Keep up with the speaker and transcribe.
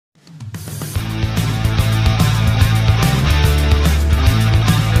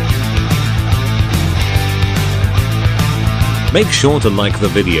Make sure to like the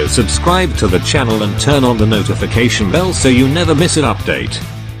video, subscribe to the channel and turn on the notification bell so you never miss an update.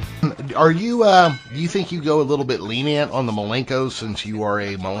 Are you, do you think you go a little bit lenient on the Malenkos since you are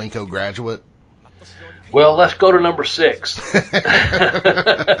a Malenko graduate? Well, let's go to number 6.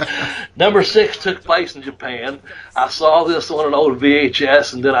 Number 6 took place in Japan. I saw this on an old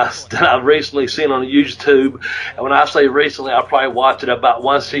VHS, and then I recently seen it on YouTube. And when I say recently, I probably watch it about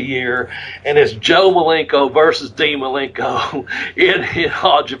once a year. And it's Joe Malenko versus Dean Malenko in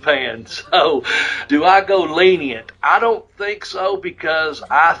all Japan. So, do I go lenient? I don't think so, because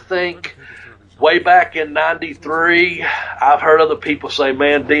I think way back in '93, I've heard other people say,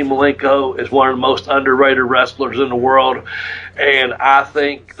 man, Dean Malenko is one of the most underrated wrestlers in the world. And I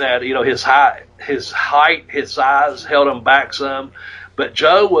think that, you know, his height, his size held him back some. But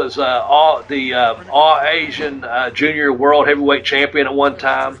Joe was all Asian junior world heavyweight champion at one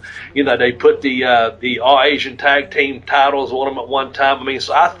time. You know, they put the all Asian tag team titles on him at one time. I mean,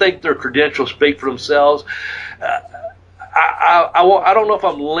 so I think their credentials speak for themselves. I don't know if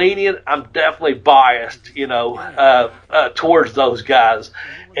I'm lenient. I'm definitely biased, you know, towards those guys.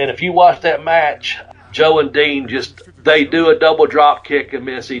 And if you watch that match, Joe and Dean they do a double drop kick and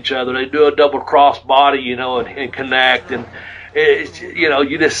miss each other. They do a double cross body, you know, and connect. And it's, you know,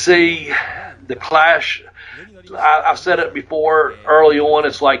 you just see the clash. I've said it before early on.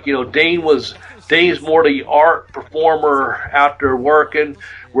 It's like, you know, Dean's more the art performer out there working,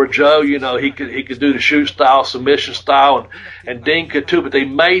 where Joe, you know, he could do the shoot style, submission style, and Dean could too. But they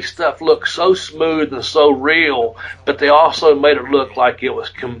made stuff look so smooth and so real, but they also made it look like it was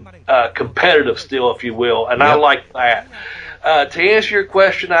competitive still, if you will. And yep. I like that. To answer your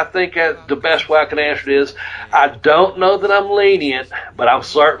question, I think the best way I can answer it is, I don't know that I'm lenient, but I'm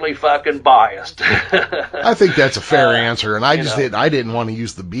certainly fucking biased. I think that's a fair answer, and I didn't want to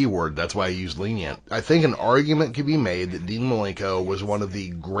use the B word. That's why I used lenient. I think an argument could be made that Dean Malenko was one of the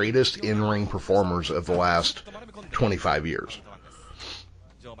greatest in-ring performers of the last 25 years.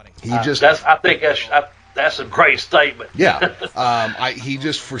 That's a great statement. Yeah. He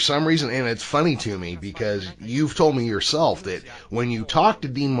just, for some reason, and it's funny to me because you've told me yourself that when you talk to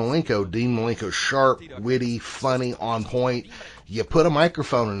Dean Malenko's sharp, witty, funny, on point. You put a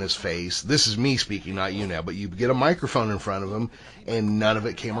microphone in his face. This is me speaking, not you now, but you get a microphone in front of him, and none of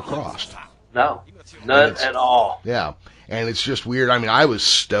it came across. No, none at all. Yeah. And it's just weird. I mean, I was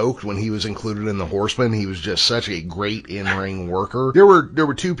stoked when he was included in the Horsemen. He was just such a great in-ring worker. There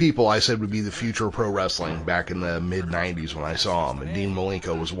were two people I said would be the future of pro wrestling back in the mid-'90s when I saw him, and Dean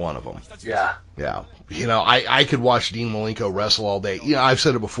Malenko was one of them. Yeah. Yeah. You know, I could watch Dean Malenko wrestle all day. You know, I've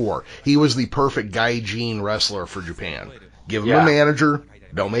said it before. He was the perfect Gaijin wrestler for Japan. Give him a manager.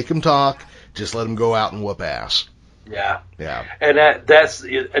 Don't make him talk. Just let him go out and whoop ass. Yeah. Yeah. And that's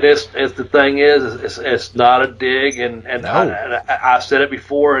the thing is, it's not a dig, and no. I said it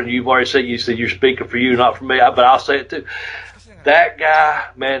before, and you've already said you're speaking for you, not for me, but I'll say it too. That guy,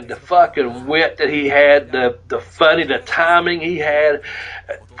 man, the fucking wit that he had, the timing he had,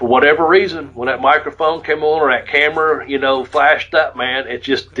 for whatever reason, when that microphone came on or that camera, you know, flashed up, man, it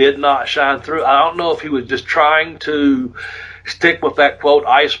just did not shine through. I don't know if he was just trying to stick with that quote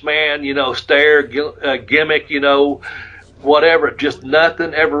Iceman, you know, stare gimmick, you know, whatever. Just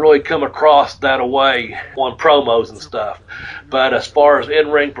nothing ever really come across that away on promos and stuff. But as far as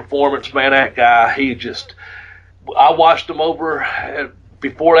in-ring performance, man, that guy, I watched him over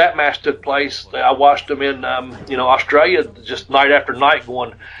before that match took place. I watched him in Australia just night after night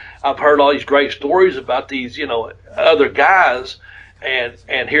going, I've heard all these great stories about these, you know, other guys.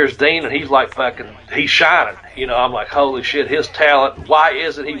 And here's Dean, and he's shining. You know, I'm like, holy shit, his talent. Why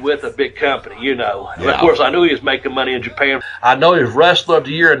isn't he with a big company? You know, yeah. And of course, I knew he was making money in Japan. I know he was Wrestler of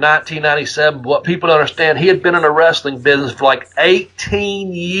the Year in 1997. But what people don't understand, he had been in the wrestling business for like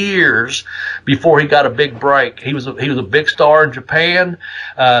 18 years before he got a big break. He was a big star in Japan.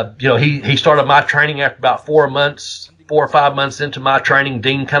 You know, he started my training after about 4 or 5 months into my training.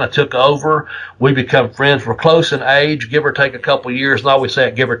 Dean kind of took over. We become friends. We're close in age, give or take a couple of years. And I always say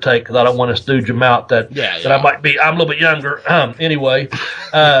it, give or take, because I don't want to stooge him out that I might be. I'm a little bit younger. Anyway,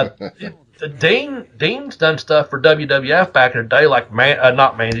 Dean's done stuff for WWF back in the day, like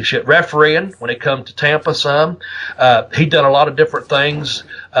refereeing when it comes to Tampa some. He done a lot of different things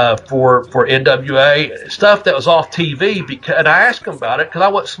for NWA, stuff that was off TV. And I asked him about it because I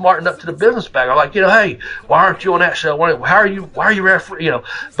wasn't smart enough to the business back. I'm like, you know, hey, why aren't you on that show? Why are you refereeing? You know,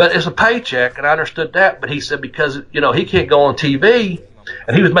 but it's a paycheck, and I understood that. But he said because, you know, he can't go on TV,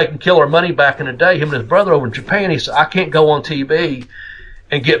 and he was making killer money back in the day. Him and his brother over in Japan. He said, I can't go on TV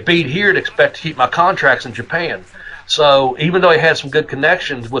and get beat here and expect to keep my contracts in Japan. So even though he had some good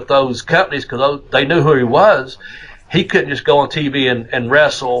connections with those companies because they knew who he was, he couldn't just go on TV and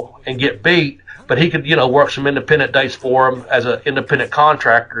wrestle and get beat, but he could, work some independent dates for him as an independent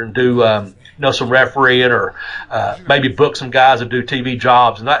contractor and do, some refereeing or maybe book some guys that do TV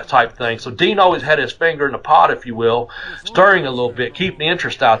jobs and that type of thing. So Dean always had his finger in the pot, if you will, stirring a little bit, keeping the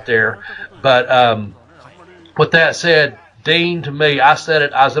interest out there. But with that said, Dean, to me, I said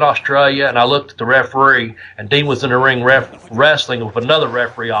it, I was in Australia, and I looked at the referee, and Dean was in the ring wrestling with another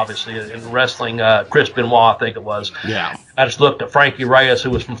referee, obviously, in wrestling, Chris Benoit, I think it was. Yeah. I just looked at Frankie Reyes, who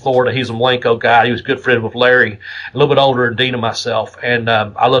was from Florida. He's a Malenko guy. He was a good friend with Larry, a little bit older than Dean and myself. And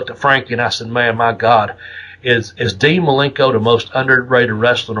I looked at Frankie, and I said, man, my God, is Dean Malenko the most underrated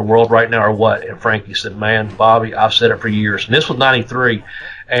wrestler in the world right now or what? And Frankie said, man, Bobby, I've said it for years. And this was 93.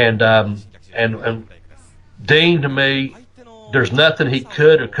 And Dean, to me, there's nothing he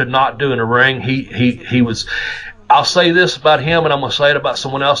could or could not do in the ring. He was. I'll say this about him, and I'm going to say it about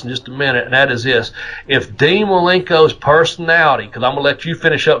someone else in just a minute, and that is this. If Dean Malenko's personality, because I'm going to let you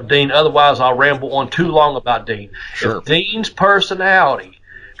finish up, Dean, otherwise I'll ramble on too long about Dean. Sure. If Dean's personality,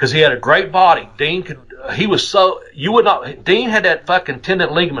 because he had a great body, Dean had that fucking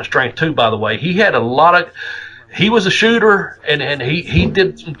tendon ligament strength too, by the way. He had he was a shooter, and he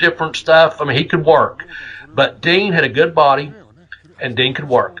did some different stuff. I mean, he could work. But Dean had a good body, and Dean could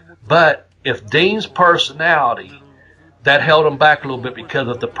work. But if Dean's personality, that held him back a little bit, because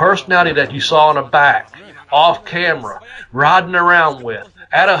of the personality that you saw in the back, off camera, riding around with,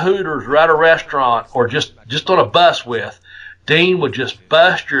 at a Hooters or at a restaurant, or just on a bus with, Dean would just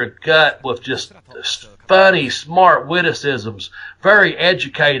bust your gut with just funny, smart witticisms, very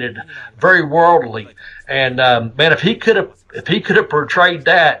educated, very worldly. And man, if he could have portrayed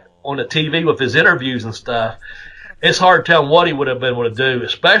that on the TV with his interviews and stuff, it's hard to tell what he would have been able to do,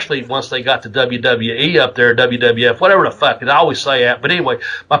 especially once they got to WWE up there, WWF, whatever the fuck. I always say that. But anyway,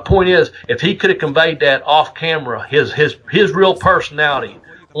 my point is, if he could have conveyed that off camera, his real personality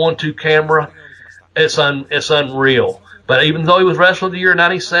onto camera, it's unreal. But even though he was Wrestler of the Year in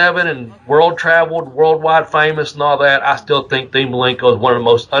 97 and world traveled, worldwide famous and all that, I still think Dean Malenko is one of the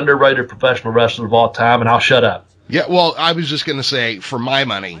most underrated professional wrestlers of all time, and I'll shut up. Yeah, well, I was just going to say, for my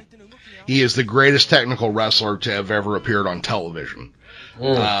money, he is the greatest technical wrestler to have ever appeared on television.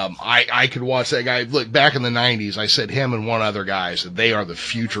 I could watch that guy. Look, back in the 90s, I said him and one other guy said they are the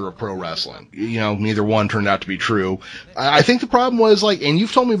future of pro wrestling. Neither one turned out to be true. I think the problem was, and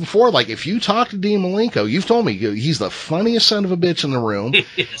you've told me before, if you talk to Dean Malenko, you've told me he's the funniest son of a bitch in the room.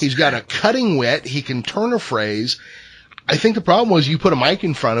 He's got a cutting wit. He can turn a phrase. I think the problem was you put a mic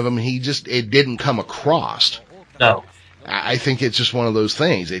in front of him and it didn't come across. No. I think it's just one of those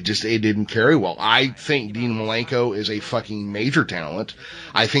things. It didn't carry well. I think Dean Malenko is a fucking major talent.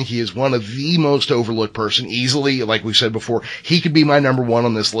 I think he is one of the most overlooked person easily. Like we said before, he could be my number one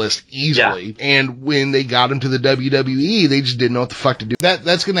on this list easily. Yeah. And when they got him to the WWE, they just didn't know what the fuck to do.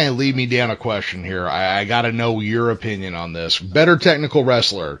 That's going to lead me down a question here. I got to know your opinion on this. Better technical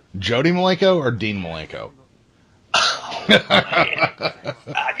wrestler, Jody Malenko or Dean Malenko? Oh, man.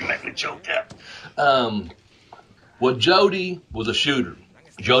 You make me choke up. Well, Jody was a shooter.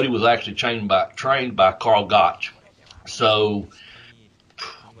 Jody was actually trained by Carl Gotch. So,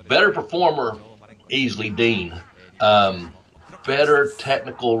 better performer, easily Dean. Better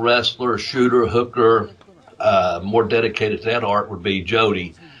technical wrestler, shooter, hooker, more dedicated to that art would be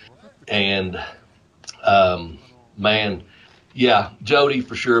Jody. And, man, yeah, Jody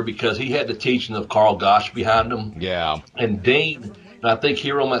for sure, because he had the teaching of Carl Gotch behind him. Yeah. And Dean... And I think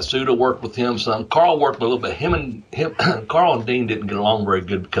Hiro Matsuda worked with him some. Carl worked a little bit. Carl and Dean didn't get along very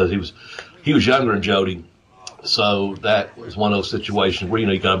good because he was younger than Jody. So that was one of those situations where,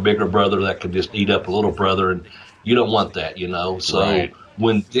 you got a bigger brother that could just eat up a little brother, and you don't want that, So right.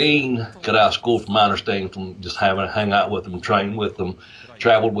 When Dean got out of school, from my understanding, from just having to hang out with him, train with them,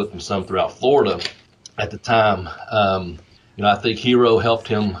 traveled with them some throughout Florida at the time, I think Hiro helped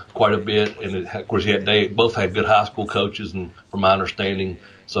him quite a bit, and of course they both had good high school coaches, and from my understanding,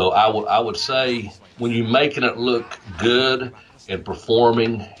 so I would say when you're making it look good and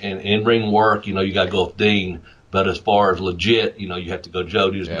performing and in-ring work, you got to go with Dean. But as far as legit, you have to go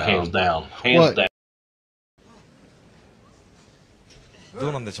Jody, hands down, hands down. ど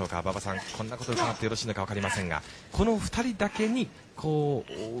うなんでしょうか、馬場さん、こんなことを伺ってよろしいのか分かりませんが、この2人だけに分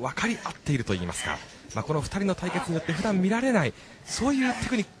かり合っているといいますか、この2人の対決によって普段見られないそういうテ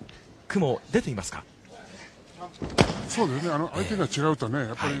クニックも出ていますか。そうですね、相手が違うとね、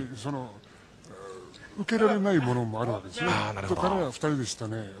やっぱり受けられないものもあるわけですね。彼ら2人でした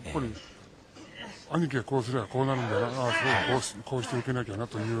ね、やっぱり兄貴がこうすればこうなるんだな、こうして受けなきゃな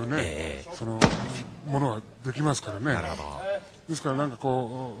というね、そのものはできますからね。ですから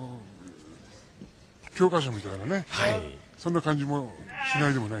共教科書みたいなね、はい、そんな感じもしな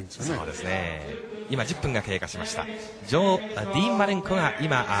いでもないんですよね。そうですね。今10分が経過しました。ディーン・マレンコが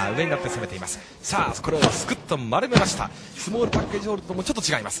今上になって攻めています。さあこれをスクッと丸めました。スモールパッケージホールドもちょっ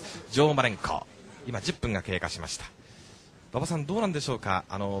と違います。ジョー・マレンコ、今10分が経過しました。馬場さんどうなんでしょうか。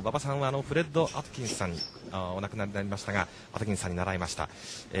馬場さんはフレッド・アトキンスさんにお亡くなりになりましたが、アトキンスさんに習いました。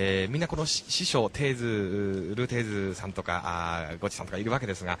みんなこの師匠ルーテーズさんとかゴチさんとかいるわけ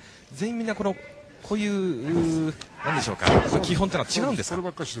ですが、全員みんなこういうなんでしょうか、基本というのは違うんですか。それば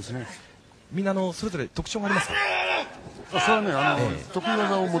っかしですね。みんなそれぞれ特徴がありますか。それはね、得意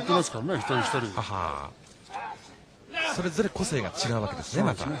技を持ってますからね、一人一人。はは、それぞれ個性が違うわけですね。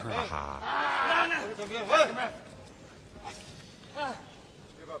また。は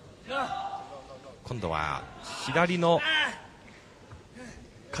は、今度は左の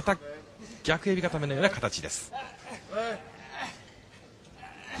肩逆エビ固めのような形です。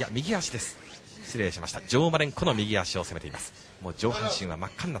いや、右足です。失礼しました。ジョー・マレンコの右足を攻めています。もう上半身は真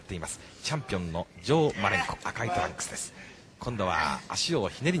っ赤になっています。チャンピオンのジョー・マレンコ、赤いトランクスです。今度は足を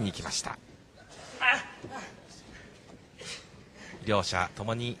ひねりに行きました。両者と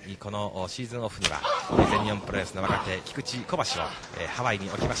もにこのシーズンオフには全日本プロレスの若手菊池小橋をハワイに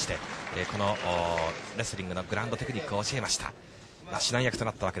置きまして、このレスリングのグラウンドテクニックを教えました。指南役と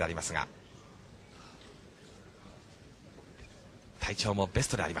なったわけでありますが、体調もベス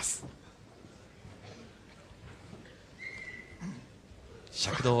トであります。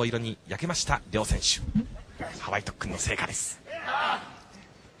赤銅色に焼けました両選手、ハワイ特訓の成果です。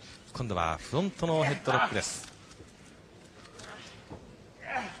今度はフロントのヘッドロックです。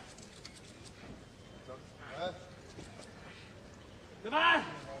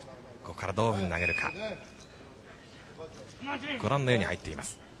ここからどういうふうに投げるか、ご覧のように入っていま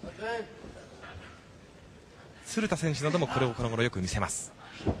す。鶴田選手などもこれをこの頃よく見せます。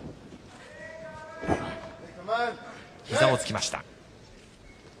膝をつきました。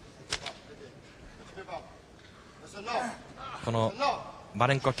このマ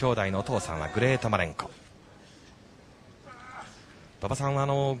レンコ兄弟のお父さんはグレート・マレンコ。馬場さんは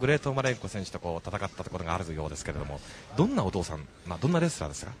グレート・マレンコ選手と戦ったところがあるようですけれども、どんなお父さん、どんなレスラー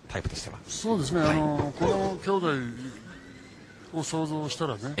ですか、タイプとしては。そうですね、はい、この兄弟を想像した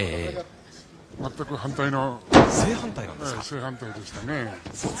らね、全く反対の正反対なんですか。正反対でしたね。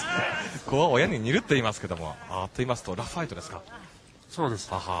ここは親に似るって言いますけども、と言いますとラファイトですか。そうです。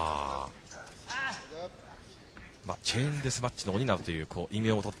はは、チェーンデスマッチの鬼などという異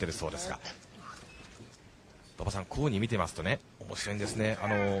名を取っているそうですが、馬場さんこういうふうに見てますとね、面白いんですね。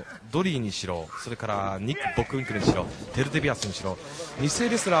ドリーにしろ、それからニック・ボックウィンクルにしろ、テルデビアスにしろ、2世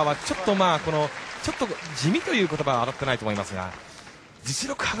レスラーはちょっとちょっと地味という言葉は当たってないと思いますが、実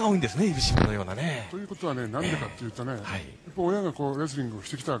力派が多いんですね、イブシンのようなね。ということはね、なんでかっていうとね、やっぱ親がレスリングをし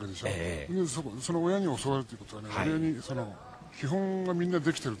てきたわけでしょ。その親に教わるということはね、親に基本がみんな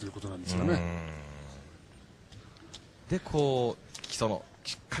できてるということなんですよね。で基礎の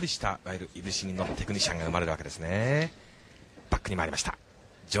しっかりしたいわゆるイブシンのテクニシャンが生まれるわけですね。バックに回りました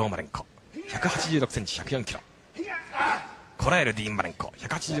ジョー・マレンコ、186センチ104キロ。こらえるディーン・マレンコ、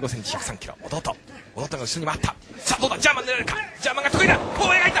185センチ103キロ。弟が後ろに回った。さあどうだ、ジャーマン狙えるか。ジャーマンが得意だ。こう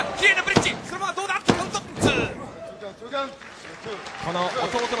描いた綺麗なブリッジ、そのままどうだ、カウント2。この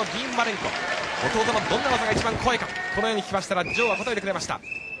弟のディーン・マレンコ、弟のどんな技が一番怖いか、このように聞きましたらジョーは答えてくれました。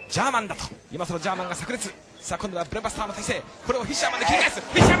ジャーマンだと。今そのジャーマンが炸裂。さあ今度はブレバスターの体勢、これをフィッシャーマンで切り返す。フ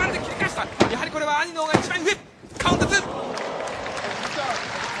ィッシャーマンで切り返した。やはりこれは兄の方が一番上。カウント2、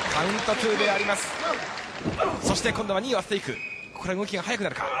カウント2であります。そして今度は2位を当てていく。これ動きが速くな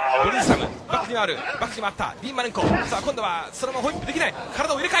るか。ボディスラム、バックに回る、バックに回ったディーン・マレンコ。さあ今度はそのままホイップできない、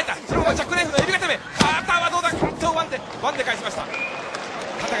体を入れ替えた。そのままジャックナイフのエビ固め。肩はどうだ、ワンで返しました。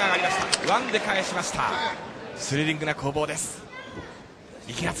肩が上がりました。ワンで返しました。スリリングな攻防です。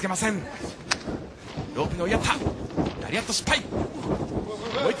息がつけません。ロープに追いやった。ラリアット失敗。も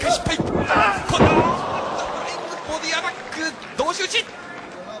う一回失敗。今度はボディアタック同時打ち、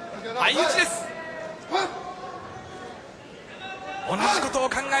相打ちです。同じことを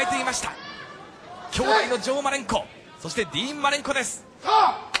考えていました。兄弟のジョー・マレンコ、そしてディーン・マレンコです。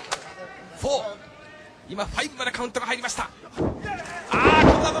4、今5までカウントが入りました。今度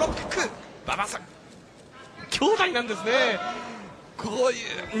はドロップキック。馬場さん兄弟なんですね。こう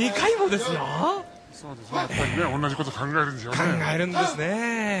いう2回もですよ。そうですね、やっぱりね、同じこと考えるんですよね。考えるんです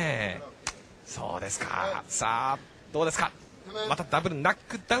ね。そうですか。さあどうですか。またダブルナッ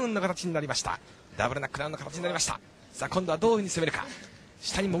クダウンの形になりました。ダブルナックダウンの形になりました。さあ今度はどういうふうに攻めるか。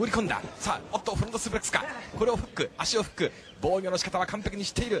下に潜り込んだ。さあフロントスプレックスか。これをフック、足をフック。防御の仕方は完璧に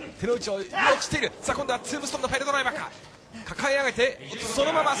知っている。手の内を利用している。さあ今度はツームストーンのファイルドライバーか。抱え上げてそ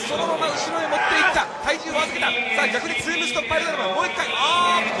のまま後ろへ持っていった体重を預けた。さあ逆にツームストップ入るならばもう一回こ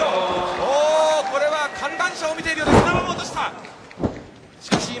れは観覧車を見ているようでそのまま落とした。し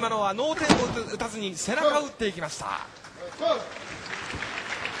かし今のは脳天を打たずに背中を打っていきました。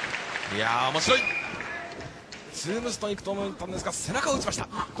いやー面白い。ツームストン行くと思ったんですが背中を打ちました。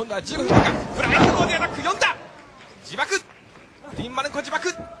今度は15分経過。フライングボディアタック読んだ。自爆ディン・マレンコ自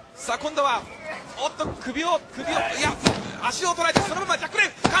爆。さあ今度は首をいや足を捉えてそのままジャックレン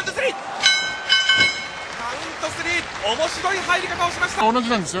カウント3面白い入り方をしました。同じ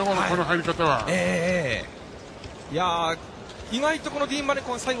なんですよ、この入り方は。いや意外とこのディーン・マレン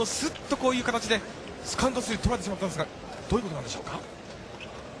コが最後スッとこういう形でカウント3取られてしまったんですがどういうことなんでしょうか。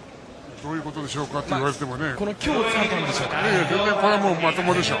どういうことでしょうかって言われてもね、この今日使ったんでしょうか。全然これはもうまと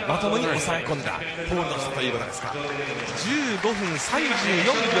もでしょう。まともに抑え込んだホールドしたということですか。15分34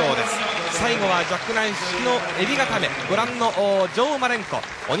秒です。最後はジャックナイフ式のエビ固めご覧のジョー・マレンコ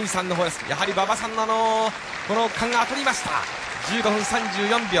お兄さんの方です。やはり馬場さんのこの勘が当たりました。15分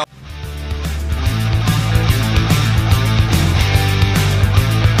34秒。